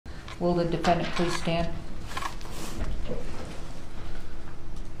Will the defendant please stand?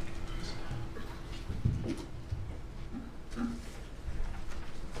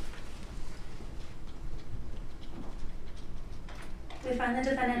 We find the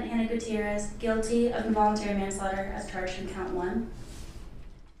defendant, Halyna Gutierrez, guilty of involuntary manslaughter as charged in count 1.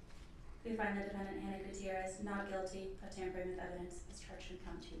 We find the defendant, Halyna Gutierrez, not guilty of tampering with evidence as charged in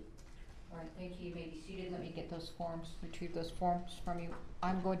count 2. All right, thank you. You may be seated. Let me get those forms, retrieve those forms from you.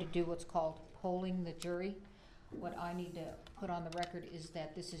 I'm going to do what's called polling the jury. What I need to put on the record is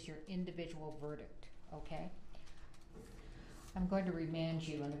that this is your individual verdict, okay? I'm going to remand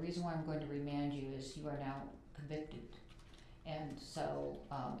you, and the reason why I'm going to remand you is you are now convicted. And so,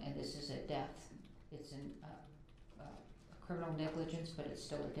 and this is a death. It's a criminal negligence, but it's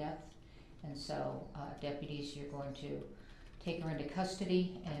still a death. And so, deputies, you're going to take her into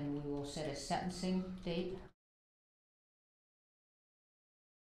custody, and we will set a sentencing date